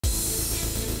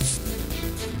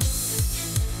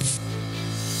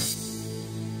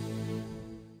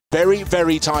Very,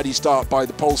 very tidy start by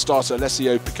the pole starter,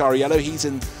 Alessio Picariello. He's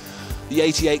in the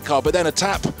 88 car, but then a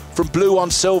tap from blue on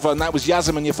silver, and that was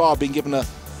Yasemin Jaafar being given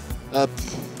a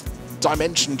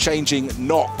dimension-changing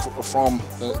knock from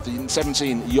the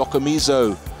 17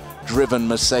 Yokomizo driven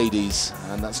Mercedes,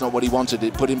 and that's not what he wanted.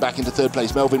 It put him back into third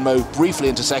place. Melvin Moe briefly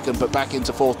into second, but back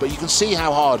into fourth. But you can see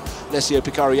how hard Alessio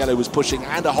Picariello was pushing,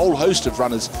 and a whole host of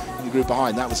runners in the group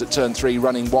behind. That was at turn 3,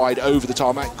 running wide over the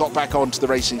tarmac, got back onto the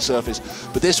racing surface.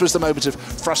 But this was the moment of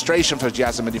frustration for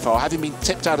Yasemin Jaafar, having been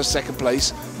tipped out of second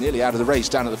place, nearly out of the race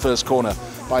down at the first corner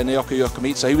by Naoki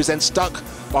Yokomitsu. He was then stuck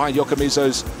behind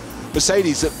Yokomizo's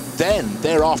Mercedes that then,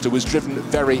 thereafter, was driven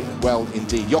very well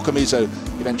indeed. Yokomizo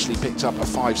eventually picked up a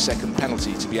 5-second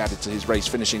penalty to be added to his race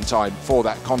finishing time for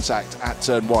that contact at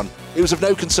turn 1. It was of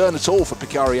no concern at all for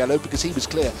Picariello because he was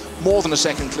clear, more than a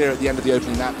second clear at the end of the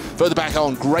opening lap. Further back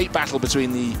on, great battle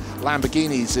between the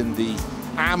Lamborghinis in the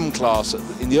AM class.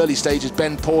 In the early stages,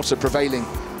 Ben Porter prevailing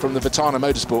from the Vitana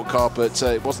Motorsport car, but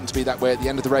it wasn't to be that way at the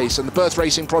end of the race. And the Berth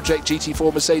Racing Project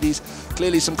GT4 Mercedes,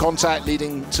 clearly some contact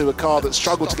leading to a car that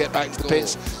struggled to get back to the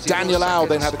pits. Daniel Au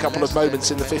then had a couple of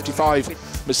moments in the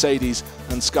 55 Mercedes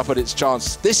and scuppered its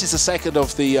chance. This is the second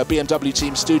of the BMW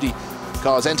Team Studi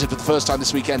cars entered for the first time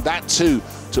this weekend. That too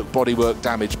took bodywork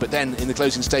damage, but then in the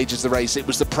closing stages of the race, it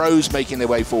was the pros making their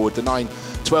way forward. The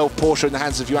 912 Porsche in the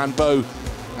hands of Johan Bo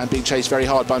and being chased very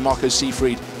hard by Marco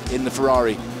Seefried in the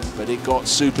Ferrari. But it got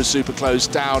super, super close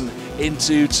down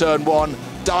into turn 1,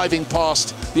 diving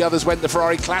past the others went. The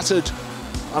Ferrari clattered,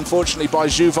 unfortunately, by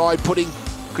Juvaille, putting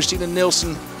Christina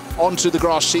Nielsen onto the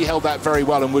grass. She held that very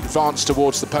well and would advance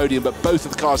towards the podium, but both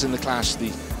of the cars in the clash,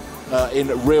 in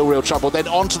real trouble. Then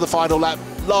onto the final lap,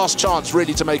 last chance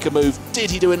really to make a move.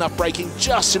 Did he do enough braking?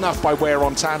 Just enough by wear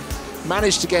on tan.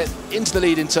 Managed to get into the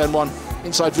lead in turn 1.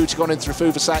 Inside Vouticon in through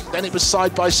Fuvasak. Then it was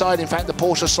side by side. In fact, the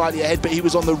Porsche slightly ahead, but he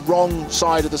was on the wrong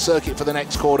side of the circuit for the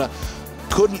next corner.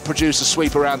 Couldn't produce a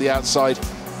sweep around the outside.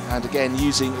 And again,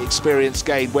 using experience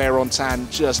gain, wear on tan,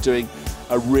 just doing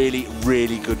a really,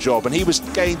 really good job. And he was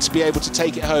going to be able to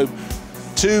take it home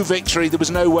to victory. There was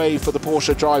no way for the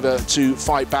Porsche driver to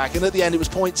fight back. And at the end, it was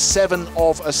 0.7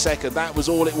 of a second. That was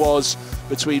all it was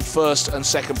between first and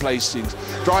second placings.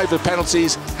 Driver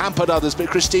penalties hampered others, but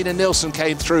Christina Nielsen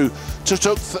came through to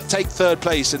take third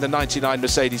place in the 99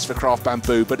 Mercedes for Craft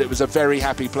Bamboo, but it was a very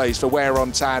happy place for Wear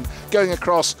on Tan, going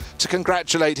across to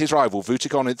congratulate his rival,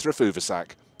 Vouticon in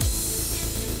Fuvasak.